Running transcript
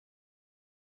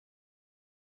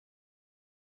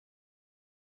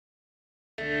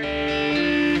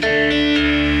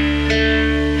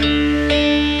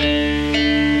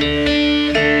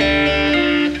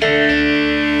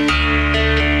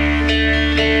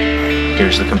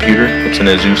Here's the computer. It's an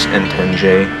Asus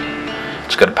N10J.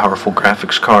 It's got a powerful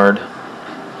graphics card,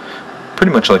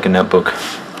 pretty much like a netbook.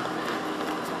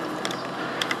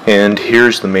 And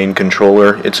here's the main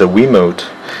controller. It's a Wiimote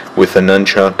with a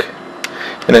nunchuck,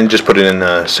 and then just put it in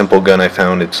a simple gun I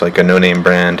found. It's like a no-name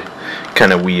brand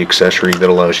kind of Wii accessory that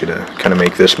allows you to kind of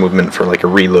make this movement for like a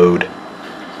reload.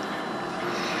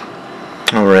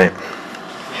 Alright,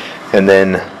 and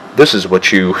then this is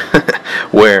what you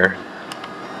wear.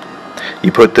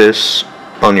 You put this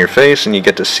on your face and you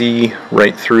get to see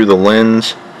right through the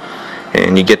lens,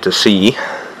 and you get to see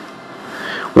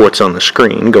what's on the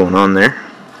screen going on there.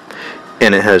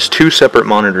 And it has two separate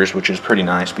monitors, which is pretty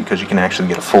nice because you can actually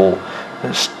get a full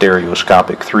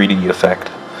stereoscopic 3D effect.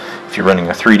 If you're running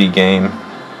a 3D game,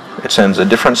 it sends a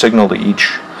different signal to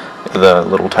each of the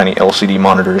little tiny LCD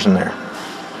monitors in there.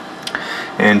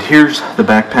 And here's the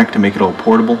backpack to make it all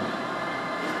portable.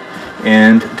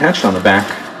 And attached on the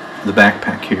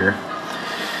backpack here,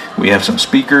 we have some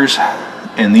speakers,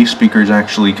 and these speakers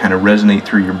actually kind of resonate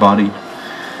through your body,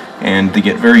 and they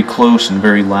get very close and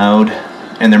very loud,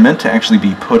 and they're meant to actually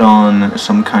be put on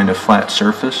some kind of flat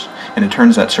surface, and it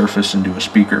turns that surface into a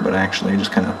speaker, but actually I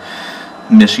just kind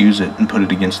of misuse it and put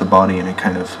it against the body, and it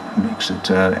kind of makes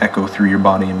it echo through your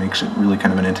body and makes it really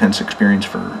kind of an intense experience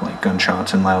for like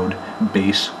gunshots and loud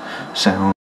bass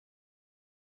sound.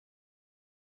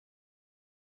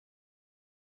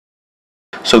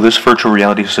 So this virtual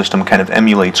reality system kind of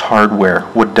emulates hardware.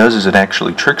 What it does is it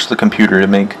actually tricks the computer to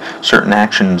make certain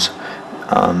actions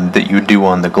that you do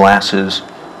on the glasses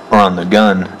or on the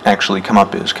gun actually come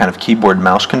up as kind of keyboard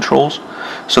mouse controls.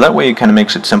 So that way it kind of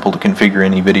makes it simple to configure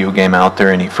any video game out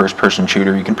there, any first-person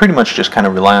shooter. You can pretty much just kind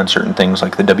of rely on certain things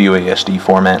like the WASD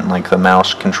format and like the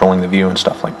mouse controlling the view and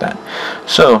stuff like that.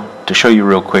 So to show you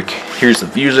real quick, here's the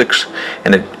Vuzix,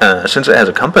 and it, since it has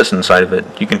a compass inside of it,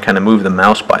 you can kind of move the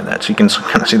mouse by that. So you can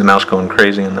kind of see the mouse going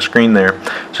crazy on the screen there.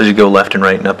 So as you go left and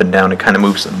right and up and down, it kind of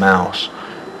moves the mouse.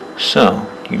 So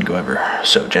you can go ever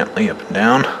so gently up and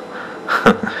down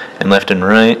and left and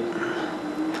right.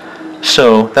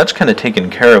 So that's kind of taken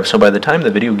care of. So by the time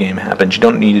the video game happens, you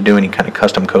don't need to do any kind of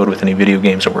custom code with any video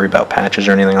games or worry about patches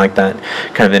or anything like that,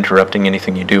 kind of interrupting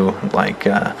anything you do. Like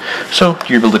so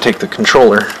you're able to take the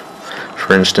controller,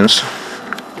 for instance,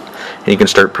 and you can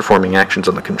start performing actions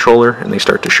on the controller, and they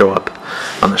start to show up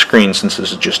on the screen. Since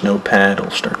this is just notepad, it'll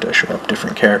start to show up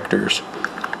different characters.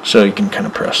 So you can kind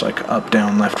of press like up,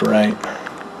 down, left, right,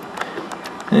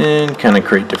 and kind of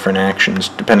create different actions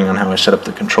depending on how I set up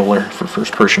the controller. For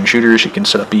first-person shooters, you can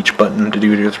set up each button to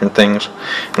do different things.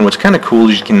 And what's kind of cool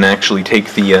is you can actually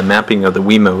take the mapping of the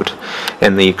Wiimote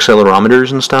and the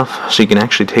accelerometers and stuff, so you can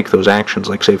actually take those actions,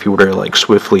 like say if you were to like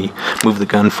swiftly move the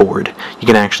gun forward, you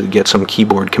can actually get some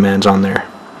keyboard commands on there.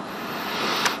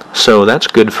 So that's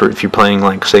good for if you're playing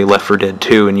like say Left 4 Dead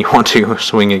 2 and you want to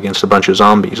swing against a bunch of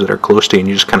zombies that are close to you and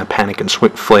you just kind of panic and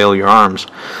flail your arms.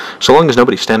 So long as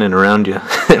nobody's standing around you,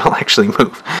 it'll actually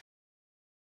move.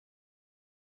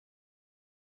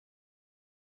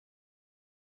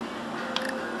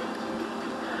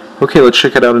 Okay, let's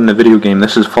check it out in the video game.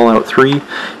 This is Fallout 3,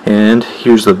 and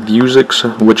here's the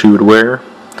Vuzix, what you would wear.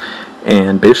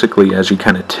 And basically, as you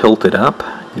kind of tilt it up,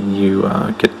 you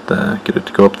get it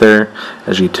to go up there.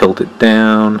 As you tilt it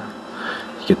down,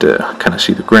 you get to kind of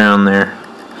see the ground there,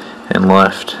 and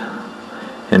left,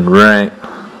 and right,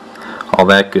 all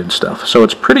that good stuff. So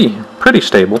it's pretty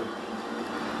stable.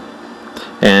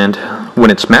 And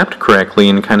when it's mapped correctly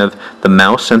and kind of the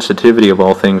mouse sensitivity of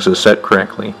all things is set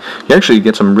correctly, you actually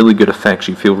get some really good effects.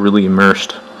 You feel really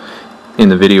immersed in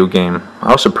the video game.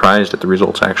 I was surprised at the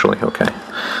results actually. Okay.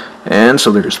 And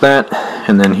so there's that,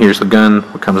 and then here's the gun,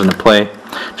 what comes into play.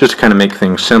 Just to kind of make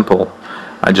things simple,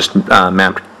 I just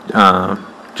mapped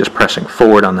just pressing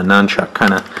forward on the nunchuck,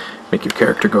 kind of make your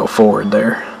character go forward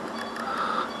there.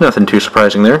 Nothing too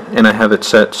surprising there, and I have it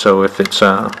set so if it's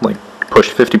like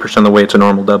pushed 50% of the way, it's a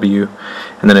normal W,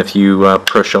 and then if you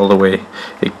push all the way,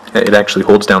 it actually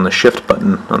holds down the shift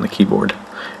button on the keyboard,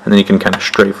 and then you can kind of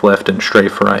strafe left and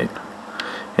strafe right,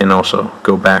 and also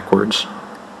go backwards.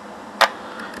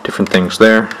 Different things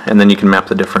there, and then you can map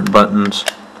the different buttons.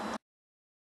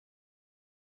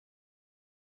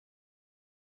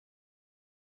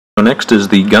 So next is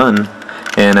the gun,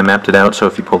 and I mapped it out so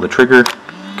if you pull the trigger, it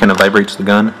kind of vibrates the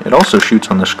gun. It also shoots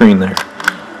on the screen there.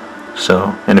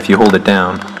 So, and if you hold it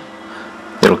down,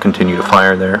 it'll continue to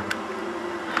fire there.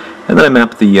 And then I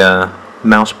mapped the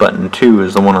mouse button too,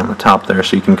 is the one on the top there,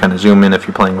 so you can kind of zoom in if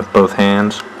you're playing with both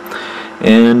hands.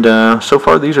 And so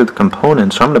far these are the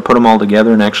components, so I'm going to put them all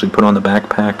together and actually put on the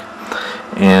backpack,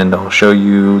 and I'll show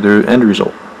you the end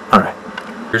result. Alright.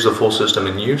 Here's the full system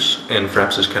in use, and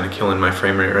Fraps is kind of killing my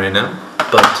frame rate right now.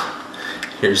 But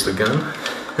here's the gun.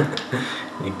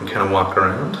 You can kind of walk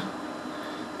around,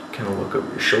 kind of look over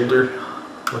your shoulder,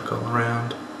 look all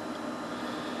around,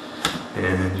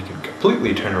 and you can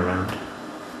completely turn around.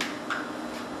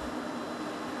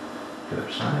 The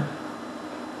other side.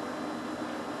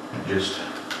 And just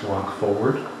walk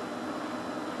forward,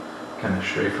 kind of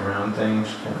strafe around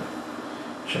things, kind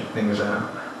of check things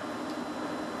out.